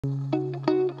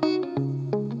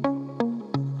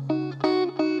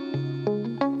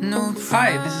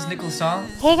Hi, this is Niklas Sahl.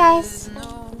 Hey guys,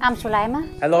 I'm Soleima.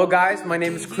 Hello guys, my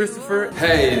name is Christopher.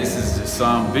 Hey, this is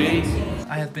Isam B.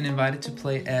 I have been invited to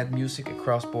play at Music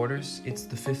Across Borders. It's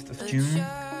the 5th of June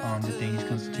on the Danish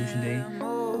Constitution Day.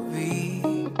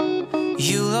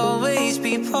 You'll always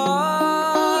be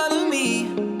part of me.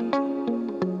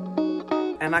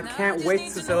 And I can't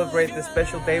wait to celebrate this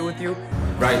special day with you.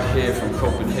 Right here from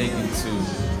Copenhagen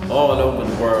to all over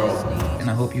the world. And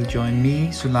I hope you join me,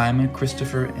 Soleima,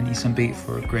 Christopher and Isam B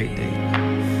for a great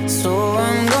day. So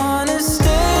I'm gonna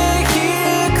stay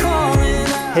here calling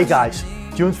out. Hey guys,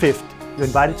 June 5th, you're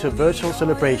invited to a virtual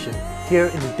celebration here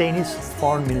in the Danish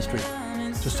Foreign Ministry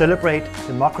to celebrate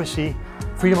democracy,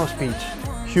 freedom of speech,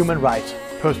 human rights,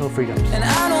 personal freedoms. And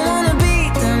I don't wanna be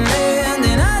the man,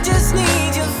 and I just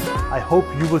need you. I hope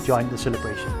you will join the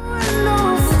celebration.